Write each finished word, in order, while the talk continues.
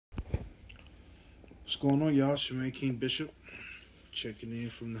What's going on, y'all? Shemaine King Bishop checking in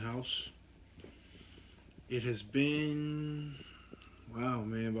from the house. It has been, wow,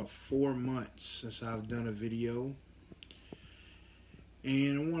 man, about 4 months since I've done a video.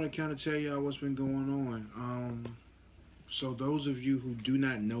 And I want to kind of tell y'all what's been going on. So those of you who do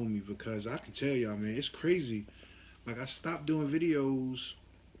not know me, because I can tell y'all, man, it's crazy. Like, I stopped doing videos.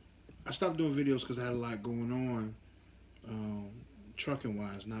 I stopped doing videos because I had a lot going on, trucking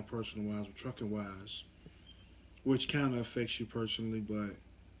wise, not personal wise, but trucking wise, which kind of affects you personally, but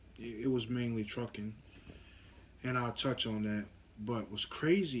it was mainly trucking, and I'll touch on that. But what's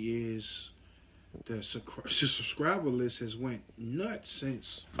crazy is the subscriber list has went nuts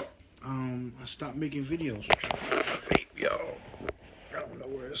since I stopped making videos. I'm trying to find my vape, y'all. I don't know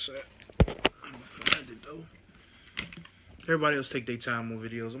where it's at. I'm gonna find it though. Everybody else take their time on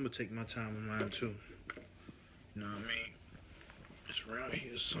videos. I'm gonna take my time on mine too. You know what I mean? It's around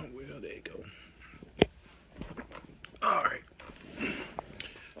here somewhere. There you go. All right.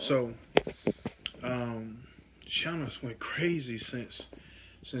 So, channels went crazy since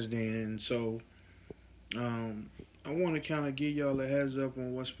then, and so I want to kind of give y'all a heads up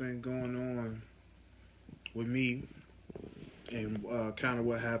on what's been going on with me and kind of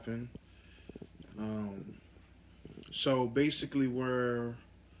what happened. So basically, what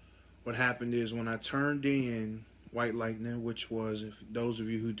happened is when I turned in White Lightning, which was, if those of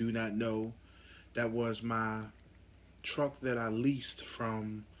you who do not know, that was my truck that I leased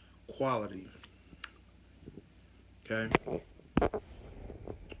from Quality. Okay.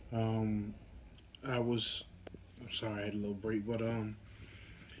 I'm sorry, I had a little break, but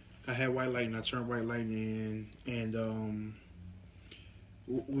I had White Lightning. I turned White Lightning in, and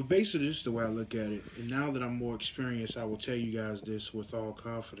well, basically, this is the way I look at it. And now that I'm more experienced, I will tell you guys this with all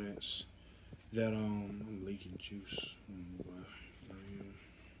confidence that I'm leaking juice.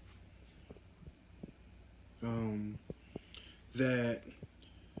 That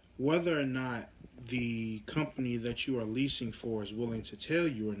whether or not the company that you are leasing for is willing to tell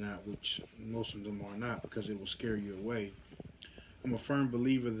you or not, which most of them are not because it will scare you away. I'm a firm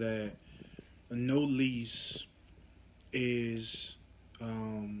believer that a no lease is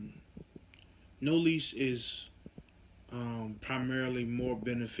primarily more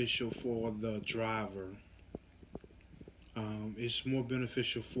beneficial for the driver. It's more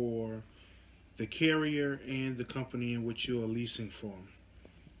beneficial for the carrier and the company in which you are leasing from.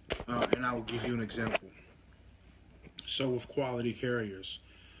 And I will give you an example. So with Quality Carriers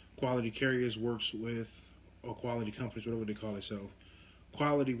works with, or Quality Companies, whatever they call themselves.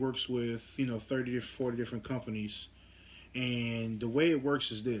 Quality works with, 30 to 40 different companies. And the way it works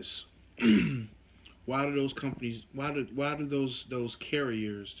is this. Why do those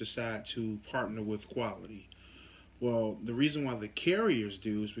carriers decide to partner with Quality? Well, the reason why the carriers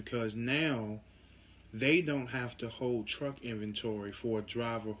do is because now they don't have to hold truck inventory for a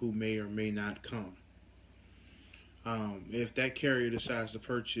driver who may or may not come. If that carrier decides to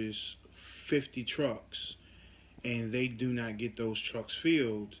purchase 50 trucks and they do not get those trucks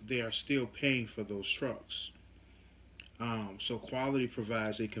filled, they are still paying for those trucks. So Quality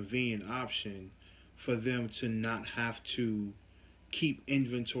provides a convenient option for them to not have to keep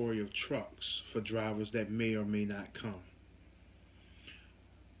inventory of trucks for drivers that may or may not come.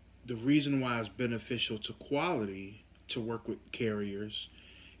 The reason why it's beneficial to Quality to work with carriers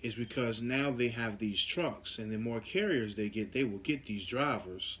is because now they have these trucks, and the more carriers they get, they will get these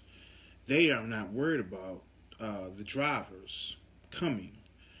drivers. They are not worried about the drivers coming,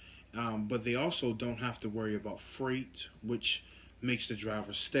 but they also don't have to worry about freight, which makes the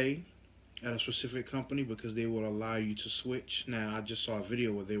driver stay at a specific company because they will allow you to switch. Now, I just saw a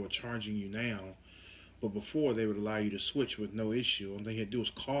video where they were charging you now, but before they would allow you to switch with no issue. All they had to do was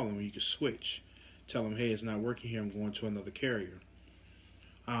call them and you could switch. Tell them, hey, it's not working here, I'm going to another carrier.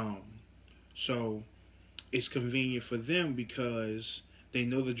 So it's convenient for them because they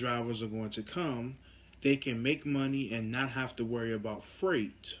know the drivers are going to come. They can make money and not have to worry about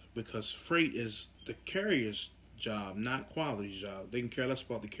freight because freight is the carrier's job, not Quality's job. They can care less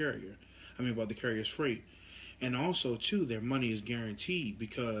about the carrier. About the carrier's freight. And also, too, their money is guaranteed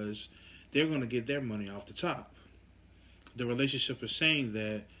because they're going to get their money off the top. The relationship is saying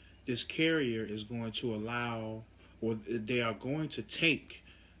that this carrier is going to allow, or they are going to take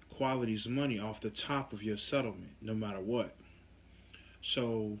Quality's money off the top of your settlement, no matter what.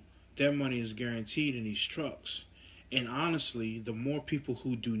 So their money is guaranteed in these trucks. And honestly, the more people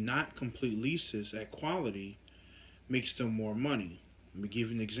who do not complete leases at Quality makes them more money. Let me give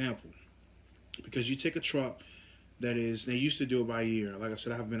you an example. Because you take a truck that is, they used to do it by year. Like I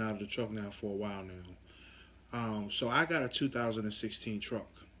said, I've been out of the truck now for a while now. So I got a 2016 truck.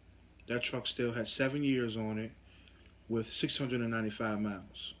 That truck still had 7 years on it with 695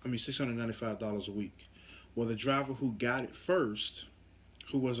 miles. I mean, $695 a week. Well, the driver who got it first,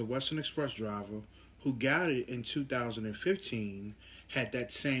 who was a Western Express driver, who got it in 2015, had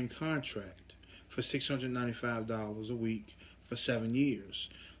that same contract for $695 a week for 7 years.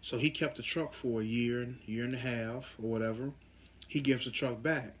 So he kept the truck for a year, year and a half, or whatever. He gives the truck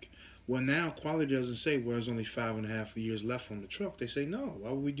back. Well, now quality doesn't say, well, there's only 5.5 years left on the truck. They say, no,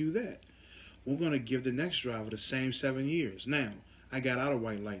 why would we do that? We're going to give the next driver the same 7 years. Now, I got out of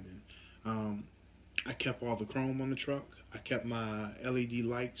White Lightning. I kept all the chrome on the truck. I kept my LED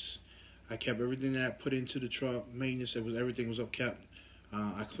lights. I kept everything that I put into the truck. Maintenance, everything was up kept.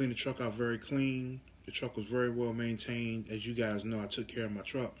 I cleaned the truck out very clean. The truck was very well maintained. As you guys know, I took care of my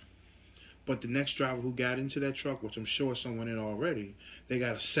truck. But the next driver who got into that truck, which I'm sure someone in already, they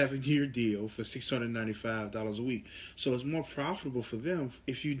got a 7-year deal for $695 a week. So it's more profitable for them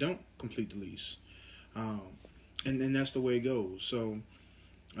if you don't complete the lease. Um, and that's the way it goes. So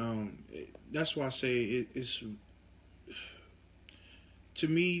that's why I say it's, to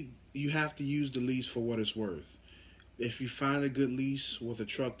me, you have to use the lease for what it's worth. If you find a good lease with a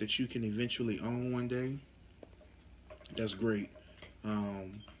truck that you can eventually own one day, that's great.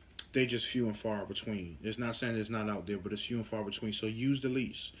 Um, they're just few and far between. It's not saying it's not out there, but it's few and far between. So use the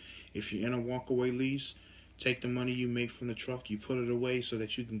lease. If you're in a walkaway lease, take the money you make from the truck, you put it away so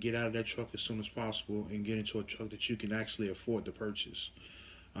that you can get out of that truck as soon as possible and get into a truck that you can actually afford to purchase.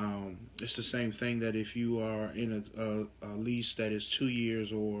 It's the same thing that if you are in a lease that is 2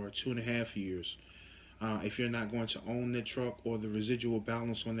 years or 2.5 years, if you're not going to own that truck, or the residual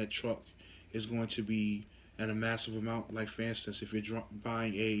balance on that truck is going to be at a massive amount. Like, for instance, if you're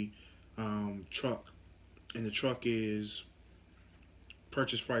buying a truck and the truck is,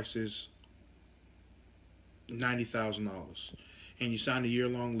 purchase price is $90,000, and you sign a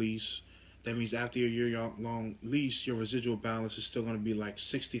year-long lease, that means after your year-long lease, your residual balance is still going to be like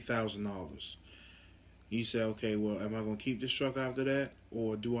 $60,000. You say, okay, well, am I going to keep this truck after that?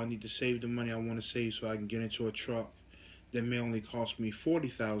 Or do I need to save the money I want to save so I can get into a truck that may only cost me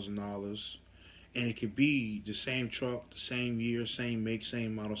 $40,000, and it could be the same truck, the same year, same make,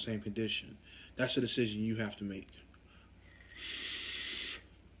 same model, same condition? That's a decision you have to make.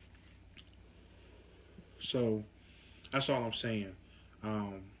 So that's all I'm saying.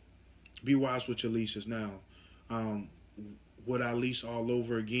 Be wise with your leases. Now, um, would I lease all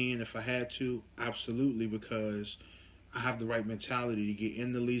over again if I had to? Absolutely, because I have the right mentality to get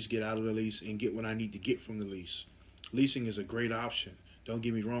in the lease, get out of the lease, and get what I need to get from the lease. Leasing is a great option. Don't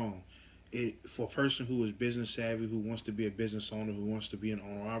get me wrong. For a person who is business savvy, who wants to be a business owner, who wants to be an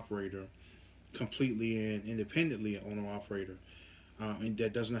owner operator, completely and independently an owner operator, and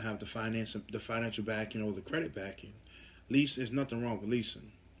that doesn't have the financial backing or the credit backing. Lease, is nothing wrong with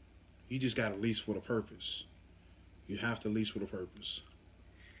leasing. You just got to lease for the purpose. You have to lease with a purpose.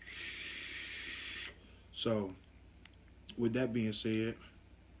 So, with that being said,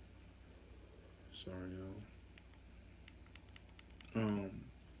 sorry, y'all.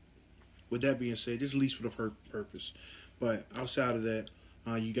 With that being said, just lease with a purpose. But outside of that,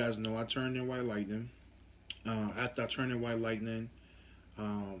 you guys know I turned in White Lightning. After I turned in White Lightning,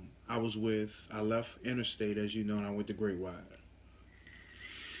 I left Interstate, as you know, and I went to Great Wide.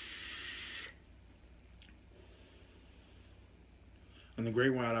 On the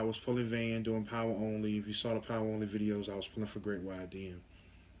Great Wide, I was pulling van, doing power only. If you saw the power only videos, I was pulling for Great Wide then.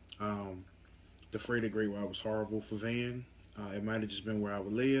 The freight at Great Wide was horrible for van. It might have just been where I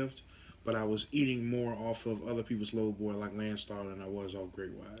lived, but I was eating more off of other people's load board like Landstar than I was off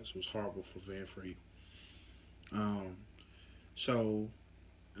Great Wide. So it was horrible for van freight. So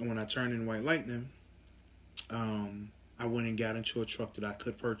when I turned in White Lightning, I went and got into a truck that I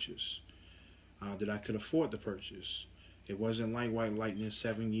could purchase, that I could afford to purchase. It wasn't like White Lightning,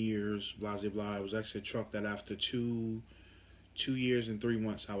 7 years, blah, blah, blah. It was actually a truck that after 2 years and 3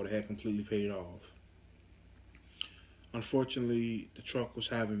 months, I would have had completely paid off. Unfortunately, the truck was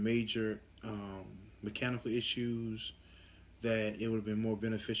having major mechanical issues that it would have been more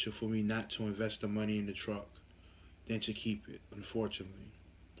beneficial for me not to invest the money in the truck than to keep it, unfortunately.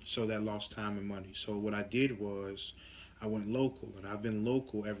 So that lost time and money. So what I did was I went local, and I've been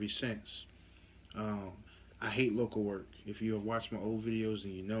local ever since. I hate local work. If you have watched my old videos,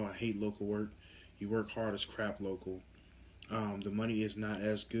 then you know I hate local work. You work hard as crap local. The money is not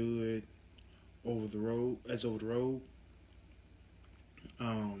as good over the road.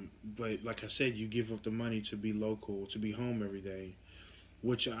 But like I said, you give up the money to be local, to be home every day,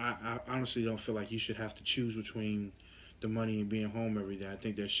 which I honestly don't feel like you should have to choose between the money and being home every day. I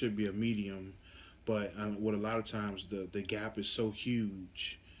think there should be a medium, but what a lot of times the gap is so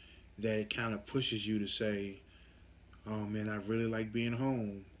huge that it kind of pushes you to say, oh man, I really like being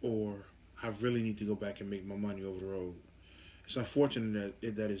home, or I really need to go back and make my money over the road. It's unfortunate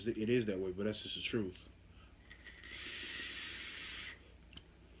that it is that way, but that's just the truth.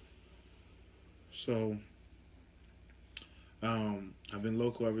 So I've been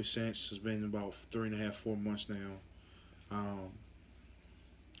local ever since. It's been about 3.5, 4 months now, um,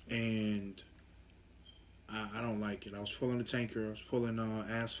 and I don't like it. I was pulling a tanker. I was pulling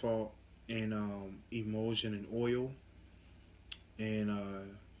asphalt and emulsion and oil, and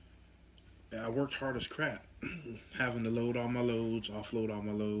I worked hard as crap, having to load all my loads, offload all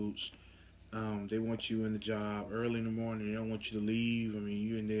my loads. They want you in the job early in the morning. They don't want you to leave. I mean,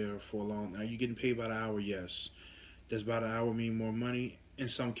 you're in there for a long. Are you getting paid by the hour? Yes. Does about an hour mean more money? In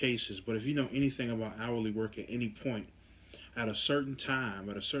some cases, but if you know anything about hourly work at any point, at a certain time,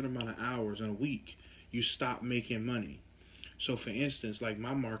 at a certain amount of hours in a week, you stop making money. So, for instance, like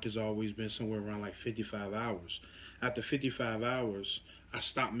my mark has always been somewhere around like 55 hours. After 55 hours, I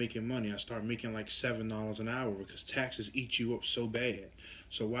stop making money. I start making like $7 an hour because taxes eat you up so bad.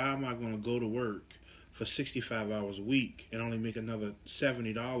 So, why am I going to go to work for 65 hours a week and only make another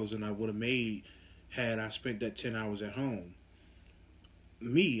 $70 than I would have made had I spent that 10 hours at home?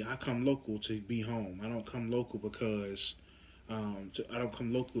 Me, I come local to be home. I don't come local because I don't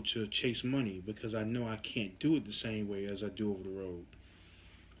come local to chase money because I know I can't do it the same way as I do over the road.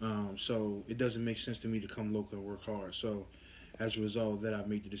 So it doesn't make sense to me to come local and work hard. So as a result of that, I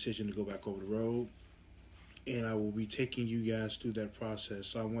made the decision to go back over the road, and I will be taking you guys through that process.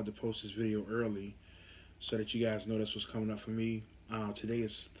 So I wanted to post this video early so that you guys know that's what's coming up for me. Today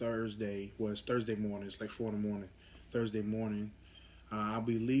is Thursday. Well, it's Thursday morning. It's like 4 in the morning. Thursday morning. I'll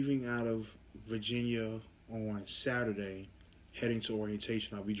be leaving out of Virginia on Saturday, heading to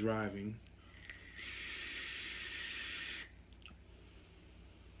orientation. I'll be driving.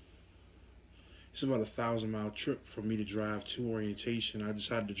 It's about 1,000-mile trip for me to drive to orientation. I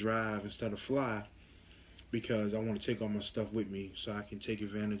decided to drive instead of fly because I want to take all my stuff with me so I can take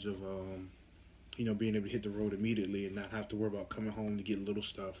advantage of being able to hit the road immediately and not have to worry about coming home to get little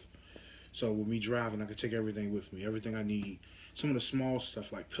stuff. So with me driving, I can take everything with me, everything I need. Some of the small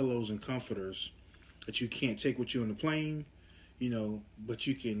stuff like pillows and comforters that you can't take with you on the plane, but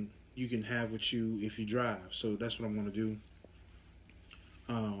you can have with you if you drive. So that's what I'm gonna do.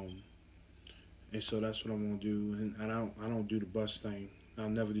 Um, and so that's what I'm gonna do. And I don't do the bus thing. I'll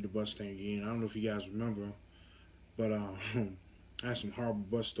never do the bus thing again. I don't know if you guys remember, but I had some horrible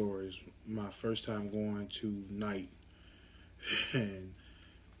bus stories. My first time going to night, and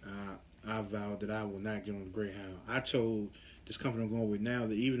I vowed that I will not get on the Greyhound. I told this company I'm going with now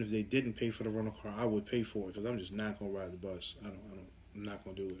that even if they didn't pay for the rental car, I would pay for it because I'm just not gonna ride the bus. I'm not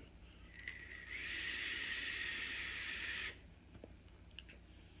gonna do it.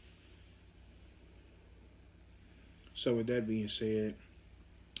 So with that being said,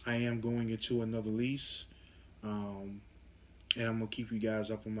 I am going into another lease, um, and I'm gonna keep you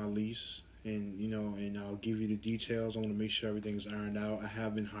guys up on my lease, and I'll give you the details. I want to make sure everything's ironed out. I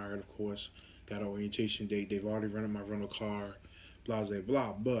have been hired, of course. Got an orientation date. They've already rented my rental car, blah blah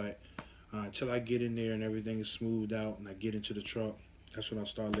blah. But until I get in there and everything is smoothed out and I get into the truck, that's when I'll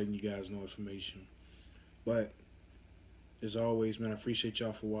start letting you guys know information. But as always, man, I appreciate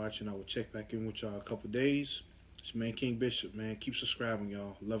y'all for watching. I will check back in with y'all a couple days. It's man King Bishop, man. Keep subscribing,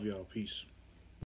 y'all. Love y'all. Peace.